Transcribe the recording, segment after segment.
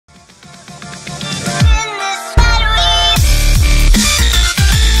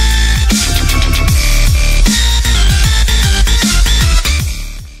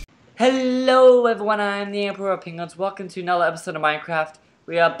everyone, I'm the Emperor of Penguins. Welcome to another episode of Minecraft.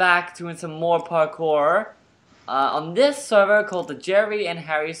 We are back doing some more parkour on this server called the Jerry and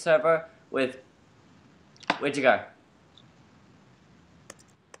Harry server with... Where'd you go?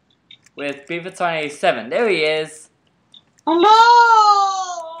 With BeFit 87. There he is.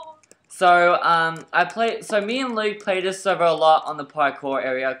 Hello! So me and Luke play this server a lot on the parkour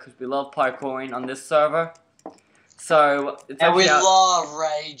area because we love parkouring on this server. So it's And we love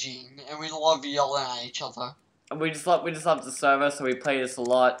raging, and we love yelling at each other. we just love the server, so we play this a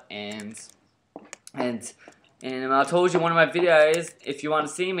lot, and I told you in one of my videos, if you want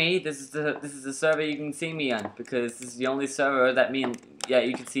to see me, this is the server you can see me on, because this is the only server that you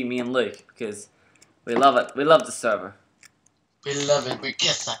can see me and Luke, because we love it. We love the server. We love it. We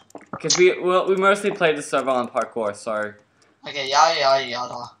kiss it. Because we mostly play the server on parkour, so. Okay, yada yada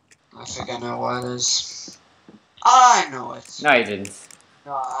yada. I think I know what it is. I know it. No, you didn't.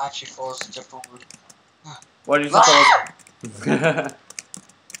 No, I actually thought it's a different one. What did you suppose?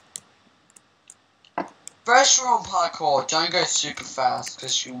 First rule on parkour, don't go super fast,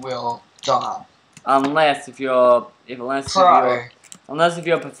 because you will die. Unless if you're a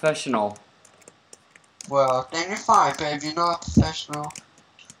professional. Well, then you're fine, but if you're not a professional,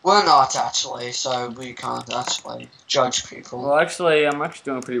 we're not actually, so we can't actually judge people. Well, actually, I'm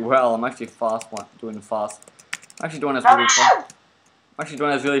actually doing pretty well. I'm actually doing fast. I'm actually doing this really fast. I'm actually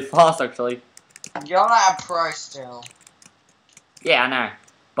doing this really fast, actually. You're not a pro still. Yeah, I know.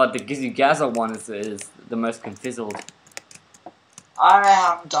 But the Gizzy Gazzle one is the most confizzled. I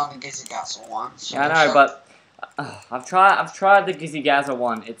haven't done the Gizzy Gazzle one. So yeah, I know, but I've tried the Gizzy Gazzle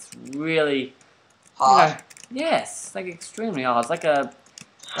one. It's really hard. Yes, like extremely hard. It's like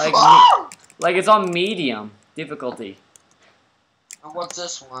like it's on medium difficulty. And what's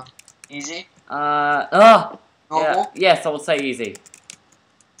this one? Easy? Normal? Yeah, yes, I would say easy.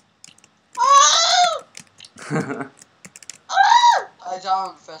 I died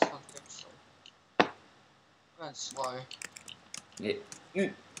on the first one too, so going slow. Yeah.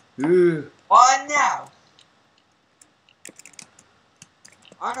 Why now?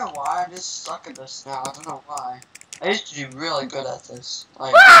 I don't know why, I just suck at this now, I don't know why. I used to do really good at this.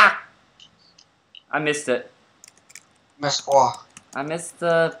 Like, I missed it. Missed what? I missed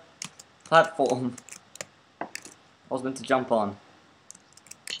the platform I was meant to jump on.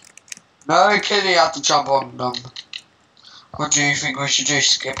 No kidding, you have to jump on them. What do you think we should do?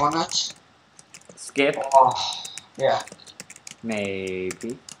 Skip on it? Skip? Oh, yeah.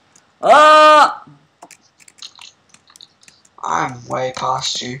 Maybe. Ah! I'm way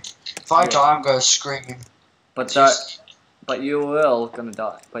past you. If I die, I'm gonna scream. But you will gonna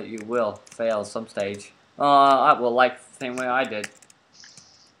die. But you will fail some stage. I will like the same way I did.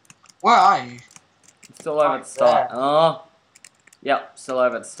 Where are you? I'm still over at the start. Oh. Yep, still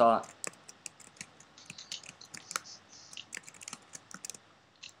over at the start.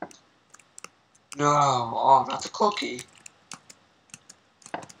 No, oh, not the cookie.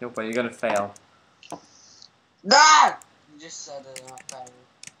 Yep, but you're gonna fail. No! You just said it, and I failed.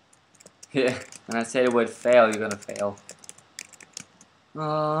 Yeah, when I say the word fail, you're gonna fail.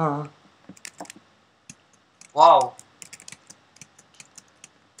 Wow.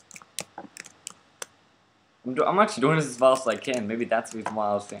 I'm actually doing this as fast as I can. Maybe that's the reason why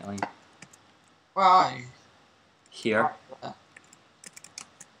I was failing. Where are you? Here. Yeah.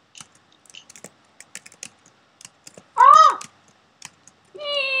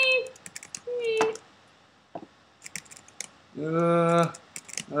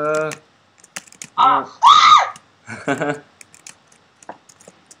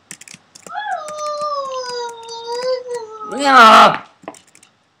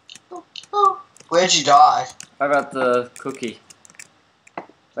 Where'd you die? How about the cookie?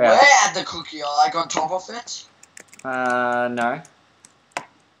 Where at the cookie? Like on top of it? No.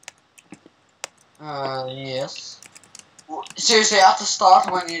 Yes. Seriously, at the start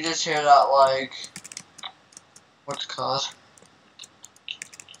when you just hear that, like... What's it called?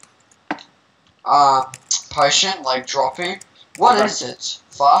 Potion, like, dropping. What is it?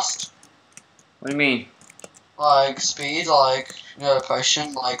 Fast? What do you mean? Like, speed, like, you know,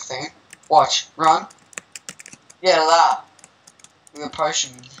 potion, like, thing. Watch. Run. Yeah, that. The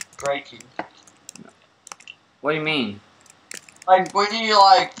potion breaking. What do you mean? Like, when you,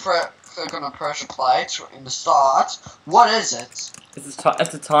 like, click on a pressure plate in the start, what is it?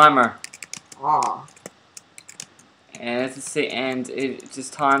 It's a timer. Oh. And it's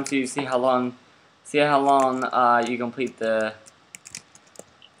just time to see how long you complete the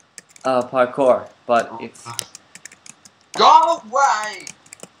parkour. But it's go away.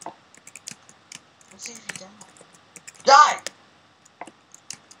 Let's see if you die. Die.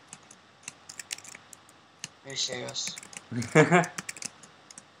 you serious?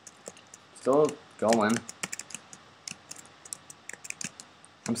 Still going.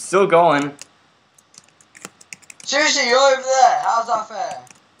 I'm still going. Seriously, you're over there. How's that fair?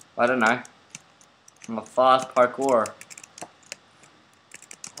 I don't know. I'm a fast parkour.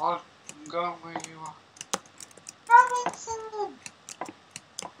 Well, I'm going where you are. Robinson!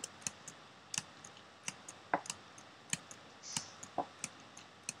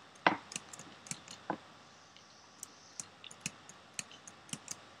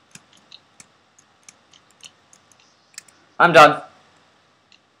 I'm done.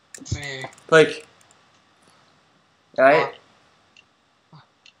 Good for you. Click. Right?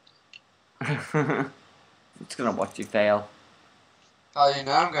 I'm just gonna watch you fail. How do you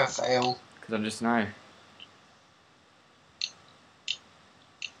know I'm gonna fail? Because I just know.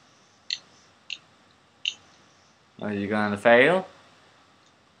 Are you gonna fail?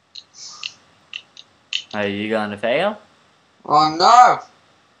 Are you gonna fail? Oh no!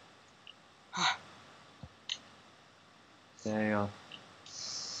 Fail.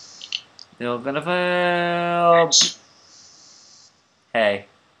 You're gonna fail. Hey.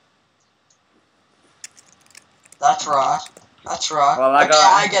 That's right. That's right. Well, Okay,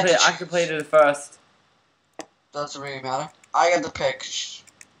 I get the I completed it first. Doesn't really matter. I get the pick.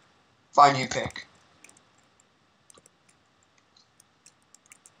 Fine, you pick.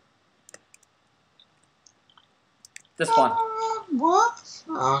 This one. What?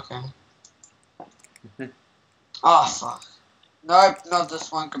 Oh, okay. Oh, fuck. Nope, not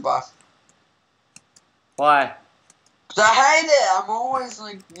this one. Goodbye. Why? Because I hate it. I'm always,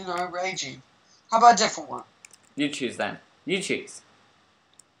 like, you know, raging. How about a different one? You choose then. You choose.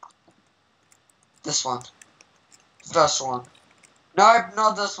 This one. First one. Nope,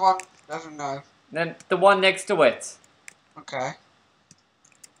 not this one. Definitely no. Then the one next to it. Okay.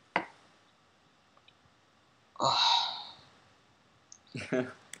 Oh.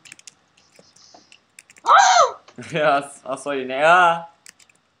 Yes, I saw your Nia.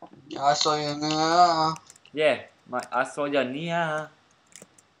 Yeah, I saw you now. Yeah, I saw your Nia.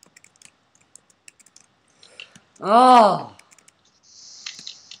 Oh.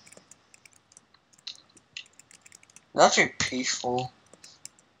 It's actually peaceful.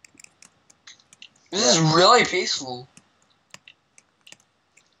 This is really peaceful.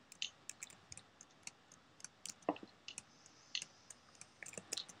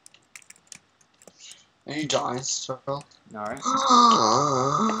 Are you dying still? No.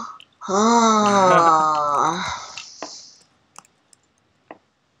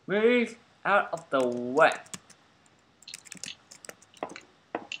 Move out of the way.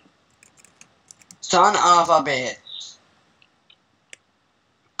 Son of a bitch.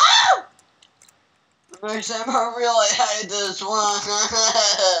 No, Sam, I really hate this one.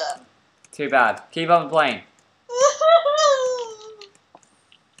 Too bad. Keep on playing.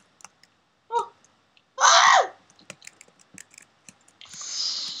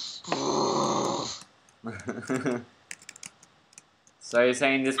 So you're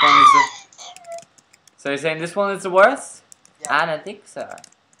saying this one is the... So you're saying this one is the worst? Yeah. I don't think so.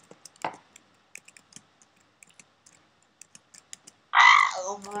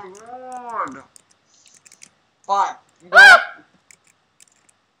 Oh my god. Fine. You know,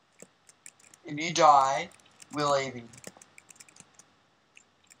 if you die, we're leaving.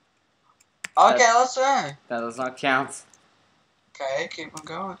 Okay, let's go. That does not count. Okay, keep on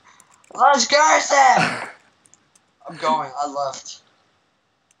going. Let's go, Sam! I'm going. I left.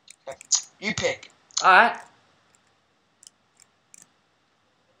 Okay. You pick. Alright.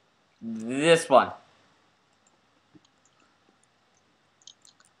 This one.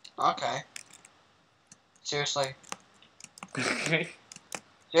 Okay. Seriously.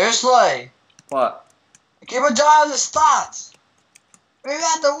 Seriously. What? I keep on dying the start. Move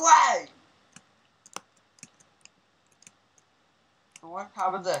out the way. What? How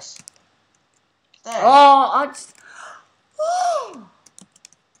about this? There. Oh, I just...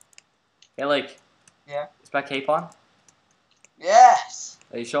 Hey, like... Yeah. Is that cape on? Yes.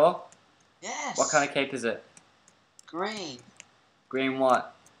 Are you sure? Yes. What kind of cape is it? Green. Green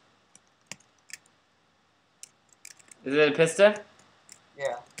what? Is it a piston?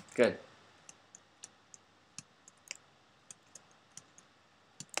 Yeah. Good.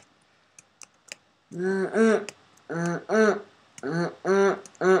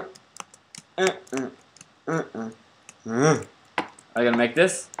 Are you gonna make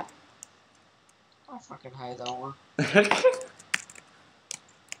this? I fucking hate that one.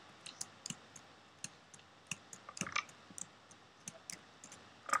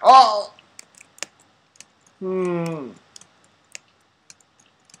 Oh. Hmm.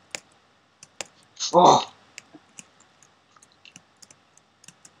 Oh.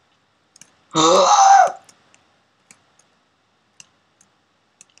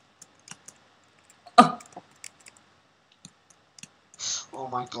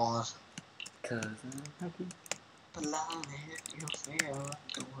 god. Cause I'm happy. Blind if you feel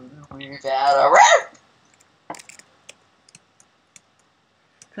like going without a rip.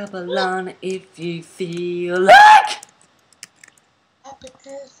 Clap along if you feel like.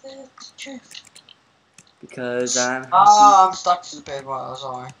 Happiness is the truth. Because I'm happy. Ah, I'm stuck to the bed while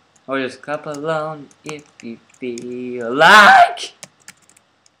sorry. Or just clap along if you feel like.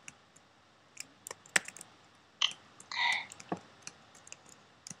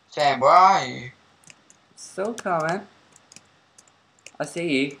 Sam, where are you? Still coming. I see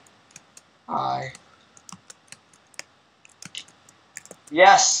you. Hi.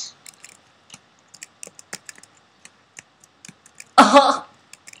 Yes. Oh!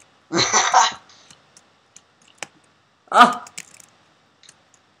 Oh!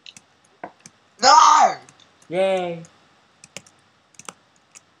 No! Yay!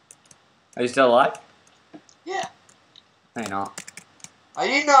 Are you still alive? Yeah. No, you're not. I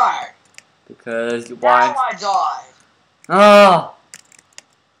didn't know. Because you Now won't. I died. Oh!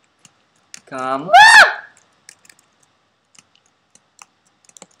 Come.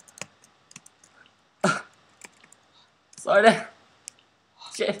 Slow down.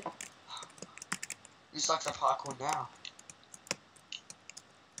 Shit. You suck the parkour now.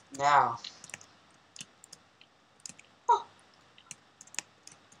 Now.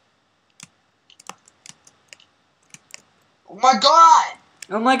 Oh my god!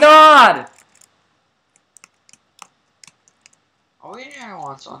 Oh my god! Are we the only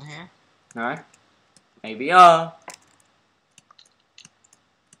ones on here? No. Maybe,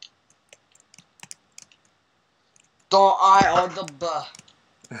 Don't I on the buh.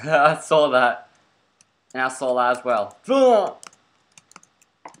 I saw that. And I saw that as well.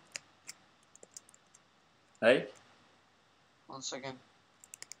 Hey? One second.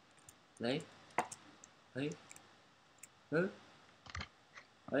 Hey? Hey? Huh?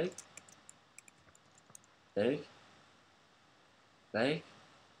 Hey? Hey? Lake?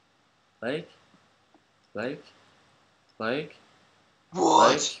 Lake? Lake? Lake?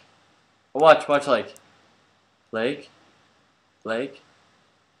 What? Lake? Watch Lake. Lake? Lake?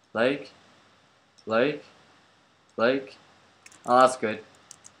 Lake? Lake? Lake? Oh, that's good.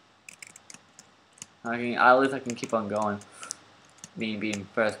 At least I can keep on going. Me being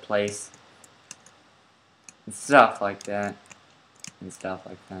first place. And stuff like that. And stuff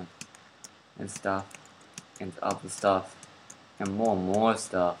like that. And stuff. And other stuff. And more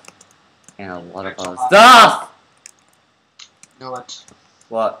stuff. And a lot of other stuff! Knew it.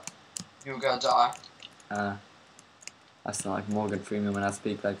 What? You're gonna die. I sound like Morgan Freeman when I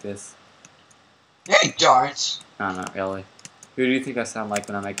speak like this. You don't. No, not really. Who do you think I sound like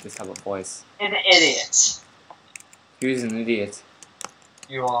when I make this type of voice? An idiot. Who's an idiot?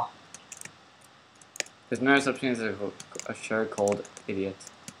 You are. There's no such thing as a show called Idiot.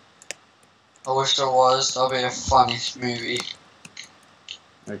 I wish there was. That'd be a funny movie.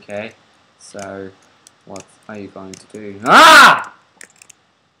 Okay, so what are you going to do? Ah!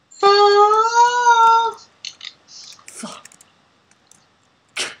 Fuck.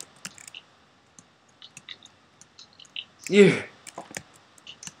 You.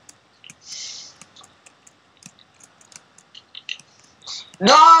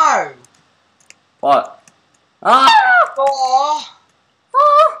 No! What? Ah! Oh!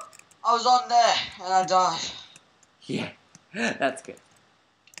 Ah! I was on there and I died. Yeah, that's good.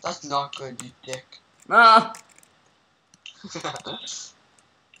 That's not good, you dick. Ah!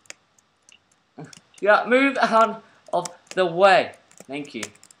 Yeah, move out of the way. Thank you.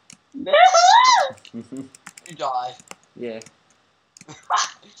 You died. Yeah.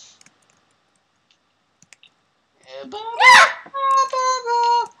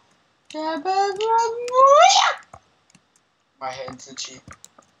 My head's itchy.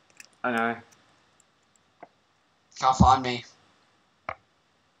 I know. Can't find me.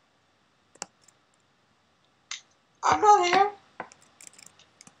 I'm not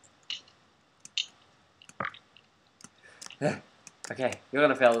here. Okay, you're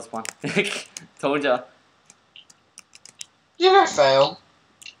gonna fail this one. Told ya. You're gonna fail.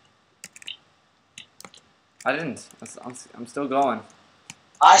 I didn't. I'm still going.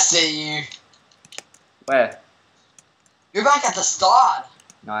 I see you. Where? You're back at the start.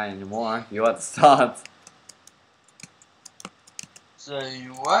 Not anymore. You're at the start. So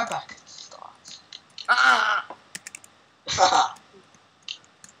you were back at the start. Ah!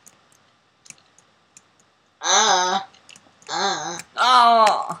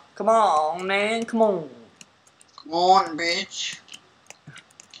 Oh! Come on, man. Come on. Come on, bitch.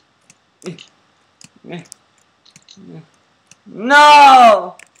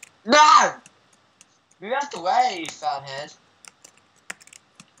 No! No! Move out the way, you fathead.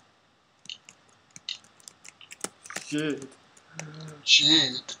 shit.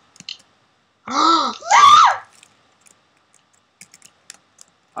 Shit.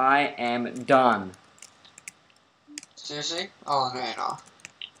 I am done. Seriously? Oh, no, you're not.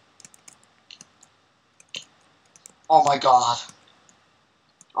 Oh my god.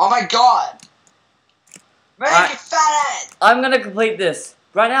 Oh my god! Make it fat! I'm gonna complete this.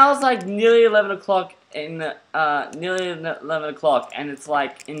 Right now it's like nearly 11 o'clock in the, nearly 11 o'clock, and it's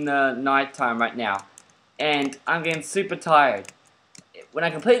like in the night time right now. And I'm getting super tired. When I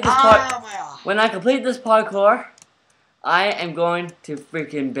complete this parkour, I am going to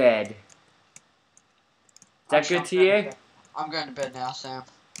freaking bed. Is that good to you? I'm going to bed now, Sam.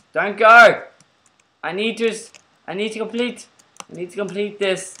 Don't go! I need to complete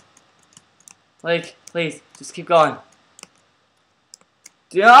this. Like, please, just keep going.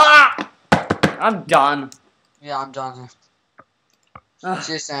 Ah! I'm done. Yeah, I'm done.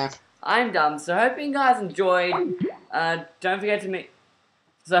 See you, Sam. I'm done. So, I hope you guys enjoyed. Don't forget to make.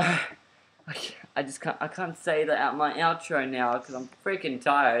 So, I can't say that at my outro now because I'm freaking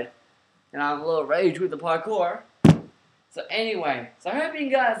tired and I'm a little rage with the parkour. So anyway, I hope you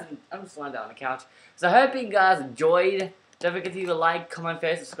guys. I'm just lying down on the couch. So I hope you guys enjoyed. Don't forget to leave a like, comment,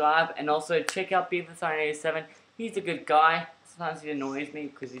 share, subscribe, and also check out BeFit87. He's a good guy. Sometimes he annoys me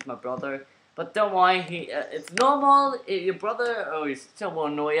because he's my brother. But don't worry, it's normal. Your brother, he still will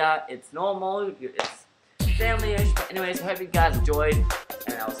annoy ya. It's normal. It's family-ish. But anyways, I hope you guys enjoyed.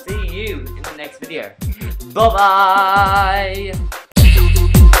 And I'll see you in the next video. Bye-bye!